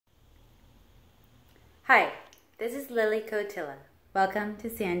Hi, this is Lily Cotilla. Welcome to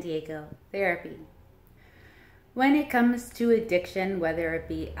San Diego Therapy. When it comes to addiction, whether it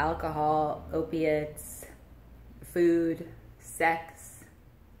be alcohol, opiates, food, sex,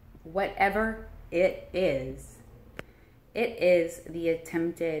 whatever it is the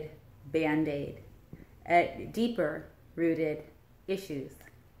attempted band-aid at deeper rooted issues.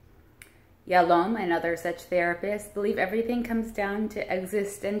 Yalom and other such therapists believe everything comes down to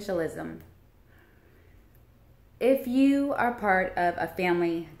existentialism. If you are part of a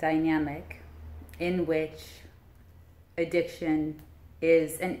family dynamic in which addiction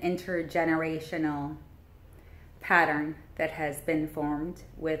is an intergenerational pattern that has been formed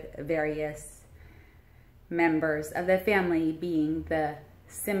with various members of the family being the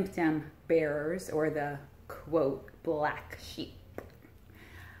symptom bearers or the quote black sheep.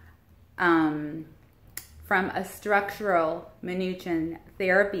 From a structural Minuchin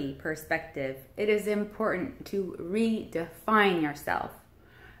therapy perspective, it is important to redefine yourself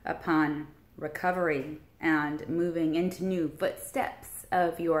upon recovery and moving into new footsteps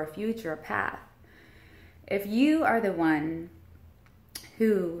of your future path. If you are the one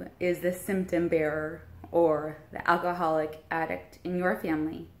who is the symptom bearer or the alcoholic addict in your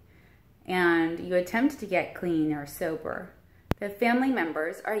family and you attempt to get clean or sober, the family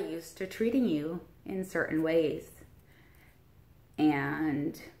members are used to treating you in certain ways.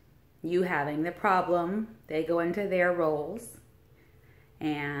 And you having the problem, they go into their roles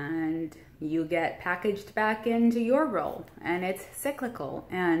and you get packaged back into your role, and it's cyclical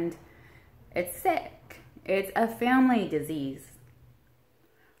and it's sick. It's a family disease.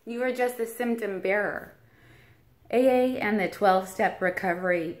 You are just the symptom bearer. AA and the 12-step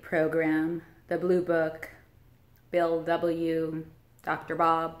recovery program, the Blue Book, Bill W., Dr.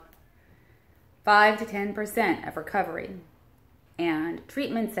 Bob, 5 to 10% of recovery. And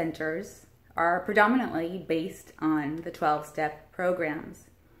treatment centers are predominantly based on the 12-step programs.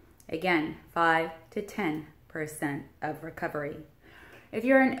 Again, 5 to 10% of recovery. If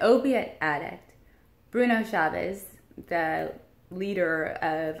you're an opiate addict, Bruno Chavez, the leader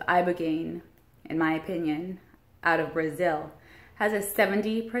of Ibogaine, in my opinion, out of Brazil, has a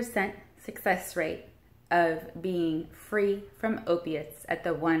 70% success rate of being free from opiates at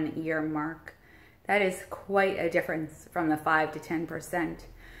the 1-year mark. That is quite a difference from the 5 to 10%.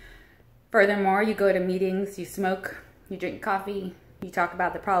 Furthermore, you go to meetings, you smoke, you drink coffee, you talk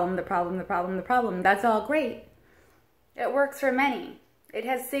about the problem. That's all great. It works for many. It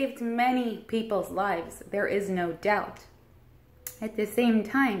has saved many people's lives. There is no doubt. At the same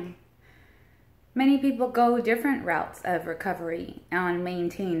time, many people go different routes of recovery and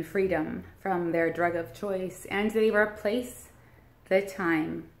maintain freedom from their drug of choice, and they replace the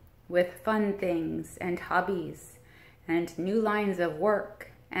time with fun things and hobbies and new lines of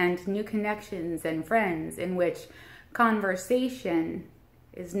work and new connections and friends in which conversation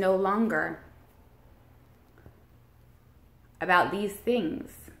is no longer about these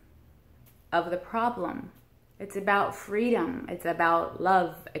things of the problem. It's about freedom. It's about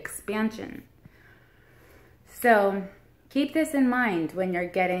love, expansion. So keep this in mind when you're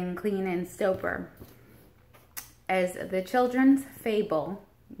getting clean and sober. As the children's fable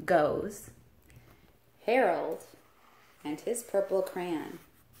goes, Harold and his purple crayon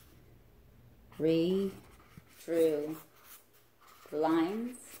redrew the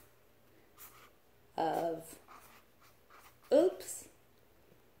lines of oops,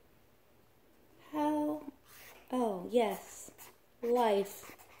 how, oh yes,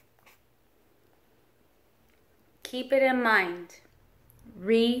 life. Keep it in mind.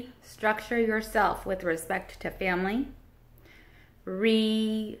 Restructure yourself with respect to family.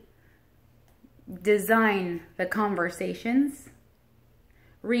 Redesign the conversations.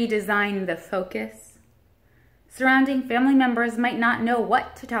 Redesign the focus. Surrounding family members might not know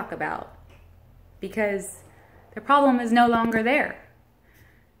what to talk about because the problem is no longer there.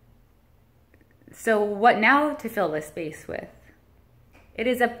 So what now to fill the space with? It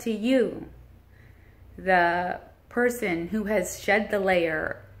is up to you, the person who has shed the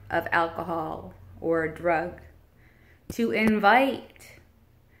layer of alcohol or drug, to invite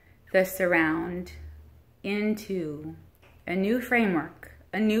the surround into a new framework,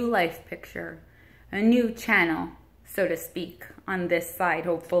 a new life picture, a new channel, so to speak, on this side,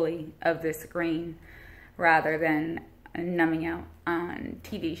 hopefully, of the screen, rather than numbing out on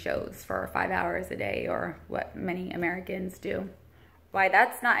TV shows for 5 hours a day, or what many Americans do. Why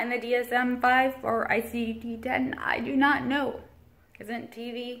that's not in the DSM-5 or ICD-10, I do not know. Isn't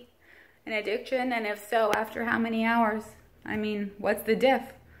TV an addiction? And if so, after how many hours? I mean, what's the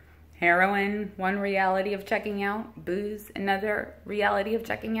diff? Heroin, one reality of checking out. Booze, another reality of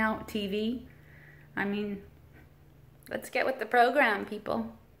checking out. TV, I mean, let's get with the program,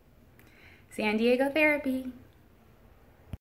 people. San Diego Therapy.